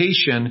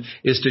temptation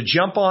is to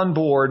jump on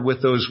board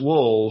with those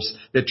wolves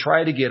that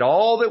try to get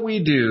all that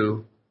we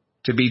do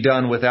to be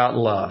done without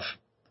love.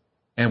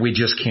 And we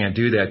just can't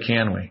do that,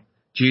 can we?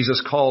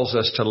 Jesus calls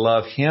us to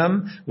love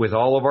Him with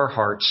all of our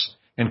hearts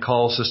and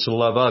calls us to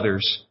love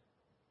others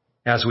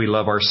as we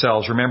love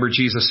ourselves. Remember,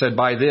 Jesus said,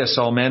 by this,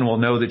 all men will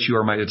know that you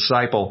are my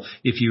disciple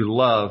if you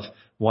love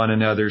one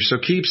another. So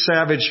keep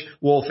savage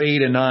wolf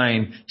 8 and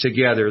 9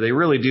 together. They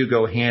really do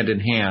go hand in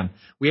hand.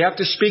 We have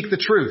to speak the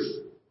truth,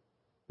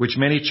 which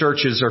many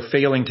churches are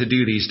failing to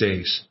do these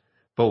days.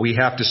 But we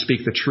have to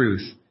speak the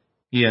truth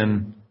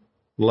in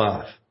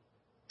love.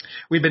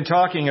 We've been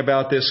talking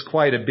about this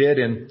quite a bit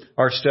in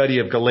our study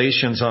of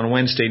Galatians on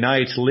Wednesday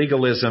nights.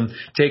 Legalism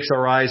takes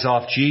our eyes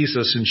off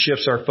Jesus and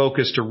shifts our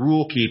focus to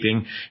rule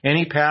keeping.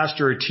 Any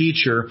pastor or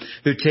teacher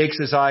who takes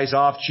his eyes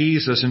off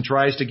Jesus and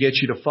tries to get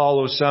you to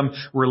follow some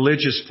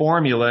religious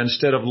formula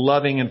instead of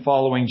loving and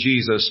following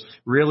Jesus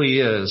really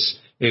is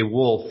a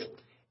wolf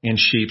in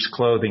sheep's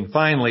clothing.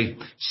 Finally,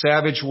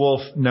 savage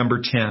wolf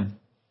number 10.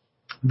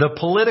 The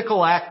political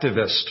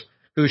activist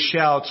who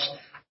shouts,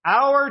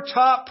 our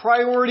top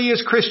priority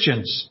as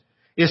Christians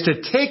is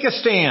to take a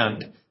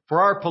stand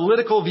for our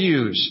political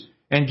views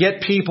and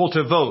get people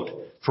to vote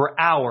for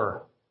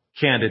our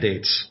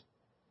candidates.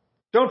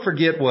 Don't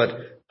forget what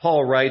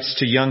Paul writes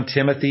to young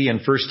Timothy in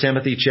 1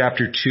 Timothy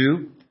chapter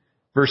 2,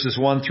 verses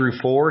 1 through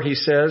 4. He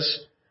says,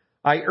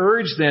 I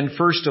urge then,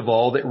 first of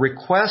all, that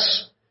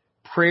requests,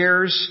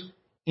 prayers,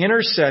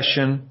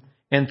 intercession,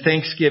 and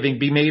thanksgiving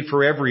be made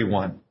for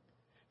everyone,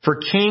 for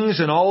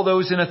kings and all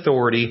those in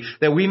authority,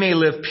 that we may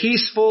live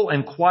peaceful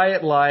and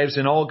quiet lives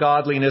in all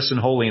godliness and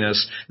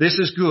holiness. This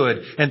is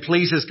good and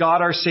pleases God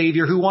our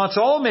Savior, who wants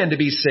all men to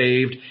be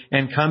saved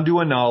and come to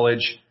a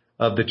knowledge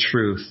of the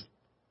truth.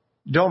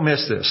 Don't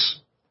miss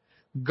this.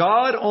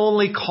 God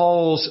only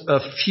calls a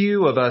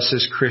few of us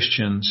as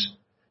Christians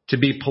to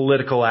be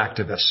political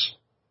activists.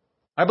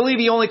 I believe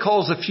He only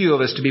calls a few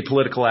of us to be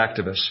political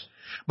activists.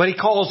 But He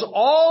calls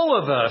all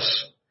of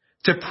us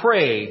to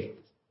pray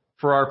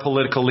for our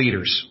political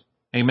leaders.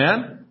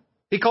 Amen?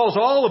 He calls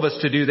all of us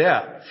to do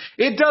that.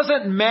 It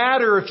doesn't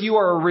matter if you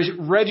are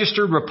a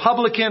registered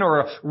Republican or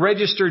a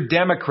registered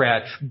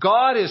Democrat.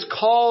 God has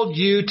called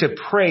you to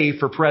pray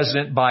for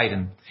President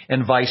Biden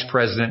and Vice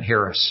President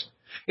Harris.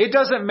 It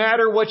doesn't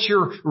matter what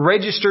your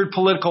registered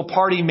political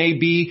party may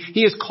be.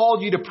 He has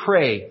called you to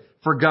pray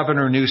for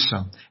Governor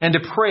Newsom and to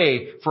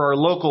pray for our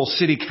local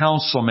city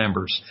council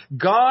members.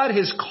 God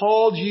has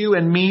called you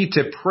and me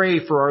to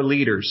pray for our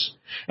leaders.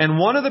 And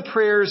one of the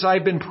prayers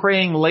I've been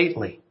praying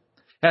lately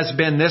has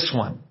been this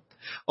one.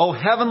 Oh,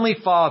 Heavenly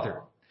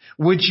Father,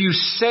 would you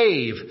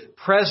save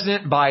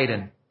President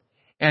Biden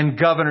and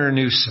Governor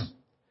Newsom?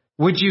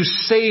 Would you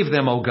save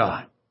them, oh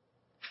God?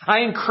 I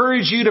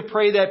encourage you to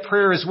pray that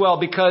prayer as well,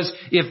 because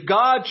if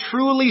God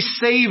truly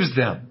saves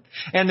them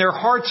and their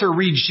hearts are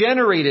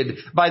regenerated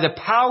by the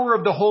power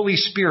of the Holy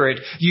Spirit,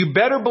 you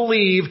better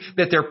believe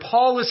that their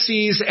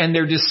policies and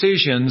their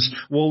decisions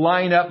will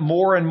line up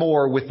more and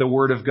more with the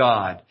Word of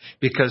God,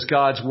 because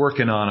God's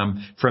working on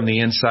them from the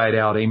inside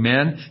out.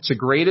 Amen? It's the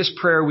greatest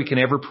prayer we can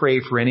ever pray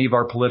for any of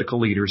our political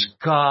leaders.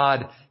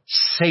 God,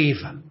 save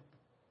them.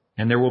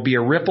 And there will be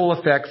a ripple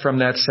effect from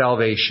that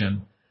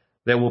salvation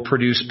that will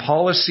produce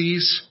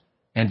policies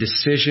and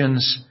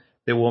decisions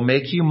that will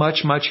make you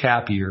much, much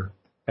happier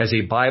as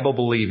a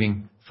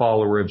Bible-believing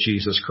follower of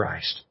Jesus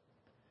Christ.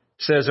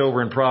 It says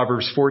over in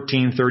Proverbs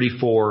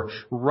 14:34,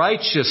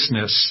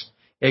 righteousness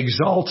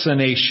exalts a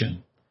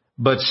nation,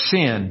 but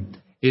sin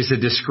is a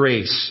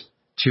disgrace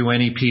to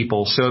any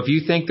people. So if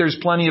you think there's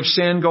plenty of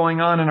sin going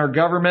on in our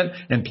government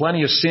and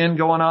plenty of sin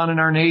going on in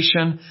our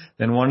nation,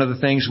 then one of the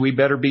things we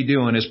better be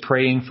doing is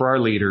praying for our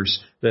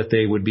leaders that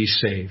they would be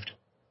saved.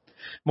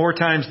 More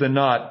times than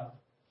not,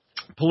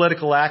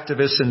 political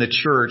activists in the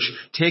church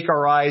take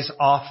our eyes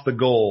off the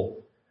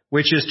goal,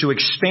 which is to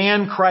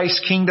expand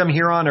Christ's kingdom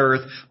here on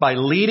earth by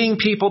leading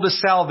people to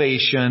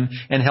salvation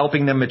and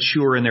helping them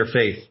mature in their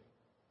faith.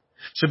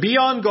 So be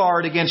on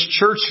guard against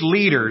church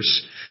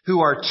leaders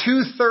who are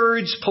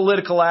 2/3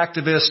 political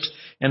activist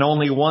and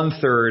only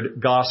 1/3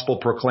 gospel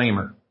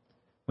proclaimer.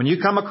 When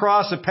you come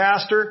across a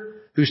pastor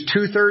who's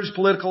 2/3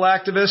 political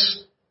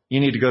activist, you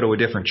need to go to a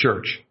different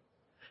church.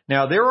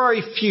 Now, there are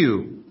a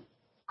few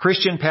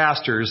Christian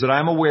pastors that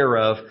I'm aware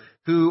of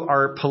who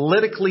are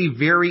politically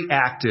very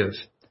active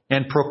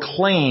and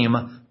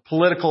proclaim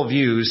political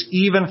views,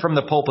 even from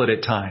the pulpit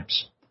at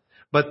times.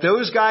 But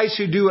those guys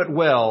who do it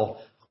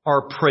well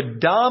are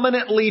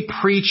predominantly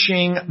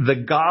preaching the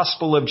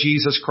gospel of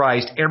Jesus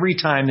Christ every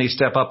time they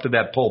step up to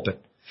that pulpit.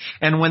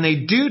 And when they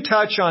do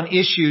touch on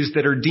issues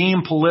that are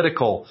deemed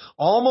political,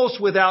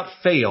 almost without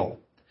fail,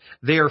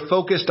 they are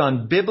focused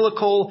on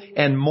biblical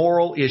and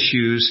moral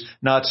issues,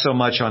 not so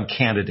much on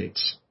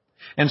candidates.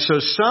 And so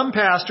some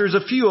pastors,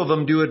 a few of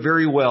them, do it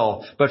very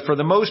well. But for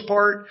the most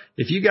part,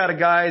 if you got a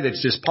guy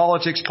that's just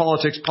politics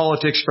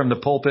from the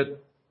pulpit,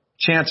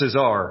 chances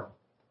are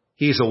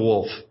he's a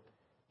wolf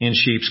in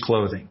sheep's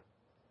clothing.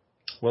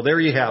 Well, there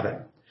you have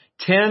it.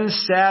 10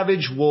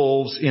 savage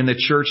wolves in the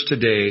church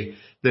today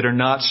that are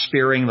not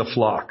sparing the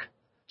flock.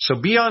 So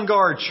be on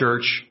guard,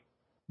 church.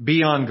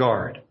 Be on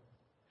guard.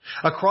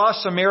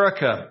 Across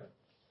America,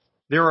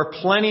 there are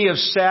plenty of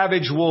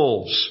savage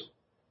wolves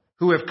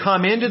who have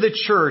come into the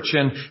church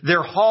and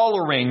they're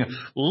hollering,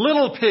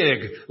 little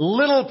pig,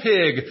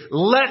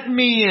 let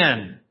me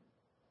in.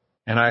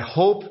 And I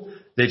hope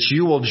that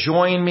you will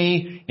join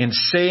me in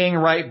saying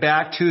right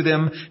back to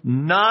them,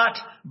 not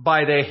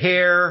by the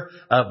hair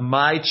of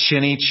my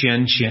chinny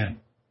chin chin.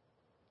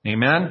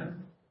 Amen?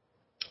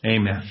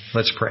 Amen.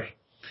 Let's pray.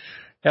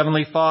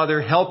 Heavenly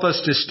Father, help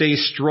us to stay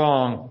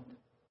strong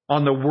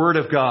on the Word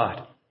of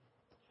God.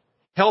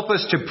 Help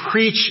us to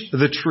preach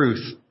the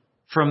truth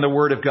from the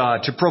Word of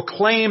God, to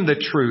proclaim the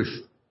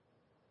truth.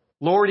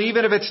 Lord,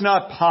 even if it's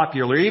not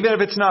popular, even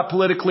if it's not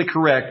politically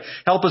correct,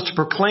 help us to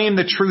proclaim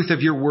the truth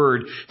of your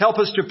Word. Help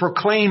us to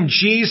proclaim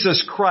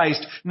Jesus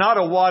Christ, not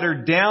a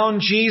watered down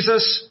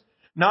Jesus,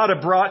 not a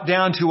brought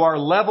down to our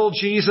level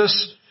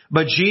Jesus,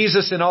 but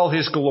Jesus in all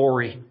His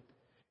glory.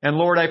 And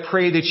Lord, I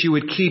pray that you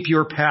would keep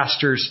your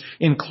pastors,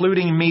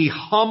 including me,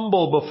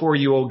 humble before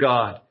you, O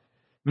God.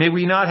 May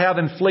we not have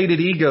inflated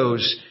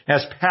egos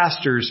as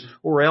pastors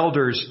or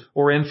elders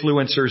or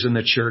influencers in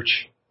the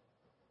church.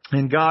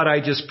 And God, I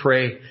just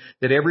pray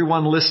that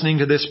everyone listening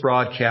to this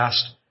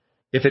broadcast,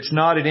 if it's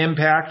not an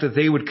impact, that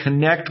they would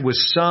connect with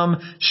some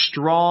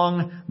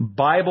strong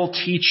Bible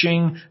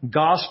teaching,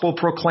 gospel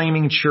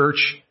proclaiming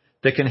church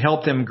that can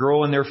help them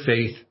grow in their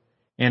faith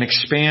and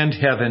expand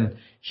heaven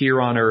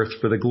here on earth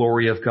for the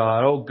glory of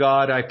God. Oh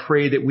God, I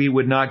pray that we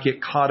would not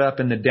get caught up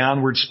in the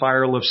downward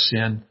spiral of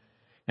sin.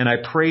 And I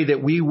pray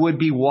that we would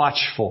be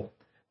watchful,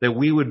 that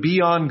we would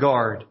be on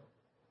guard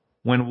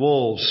when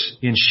wolves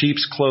in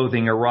sheep's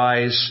clothing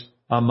arise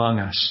among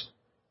us.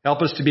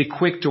 Help us to be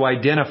quick to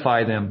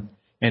identify them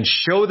and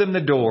show them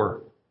the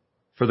door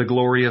for the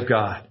glory of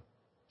God,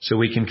 so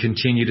we can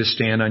continue to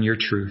stand on your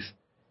truth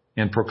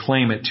and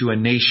proclaim it to a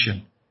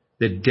nation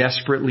that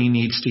desperately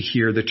needs to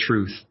hear the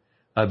truth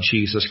of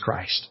Jesus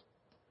Christ.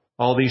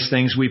 All these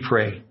things we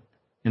pray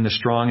in the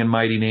strong and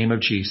mighty name of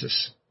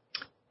Jesus.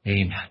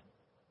 Amen.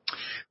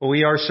 Well,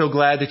 we are so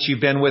glad that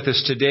you've been with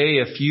us today.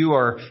 If you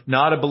are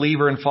not a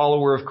believer and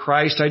follower of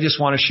Christ, I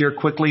just want to share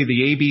quickly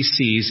the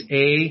ABCs.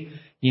 A,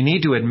 you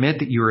need to admit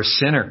that you're a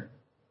sinner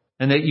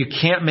and that you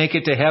can't make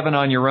it to heaven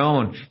on your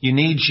own. You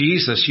need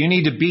Jesus. You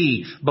need to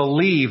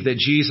believe that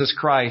Jesus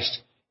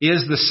Christ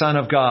is the Son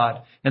of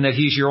God and that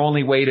He's your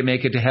only way to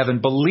make it to heaven.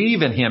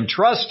 Believe in Him.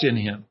 Trust in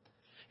Him.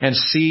 And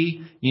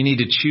C, you need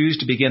to choose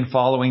to begin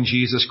following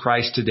Jesus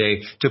Christ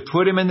today, to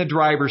put Him in the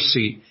driver's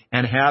seat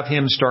and have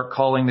Him start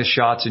calling the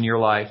shots in your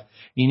life.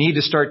 You need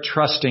to start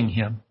trusting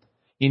Him.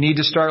 You need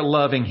to start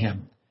loving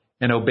Him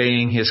and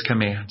obeying His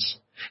commands.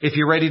 If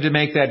you're ready to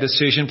make that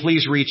decision,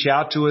 please reach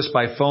out to us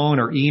by phone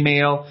or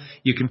email.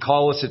 You can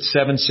call us at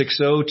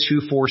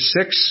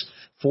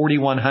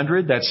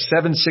 760-246-4100. That's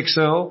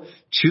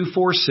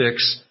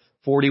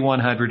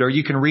 760-246-4100. Or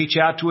you can reach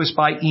out to us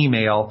by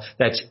email.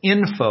 That's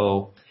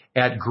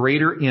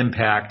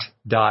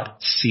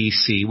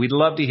info@greaterimpact.cc. We'd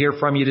love to hear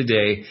from you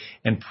today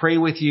and pray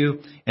with you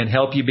and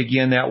help you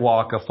begin that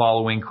walk of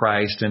following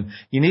Christ. And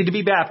you need to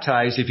be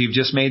baptized if you've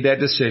just made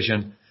that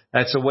decision.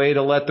 That's a way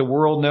to let the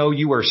world know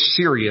you are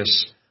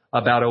serious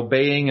about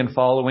obeying and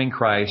following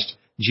Christ.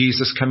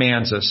 Jesus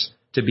commands us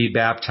to be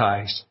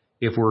baptized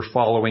if we're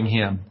following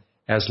Him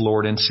as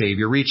Lord and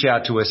Savior. Reach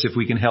out to us if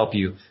we can help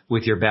you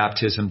with your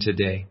baptism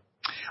today.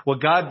 Well,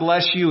 God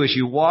bless you as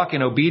you walk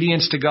in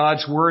obedience to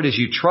God's Word, as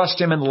you trust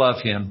Him and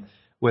love Him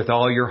with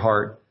all your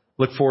heart.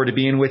 Look forward to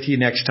being with you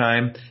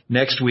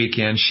next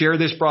weekend. Share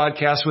this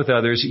broadcast with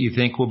others that you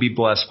think will be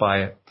blessed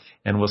by it,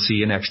 and we'll see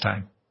you next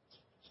time.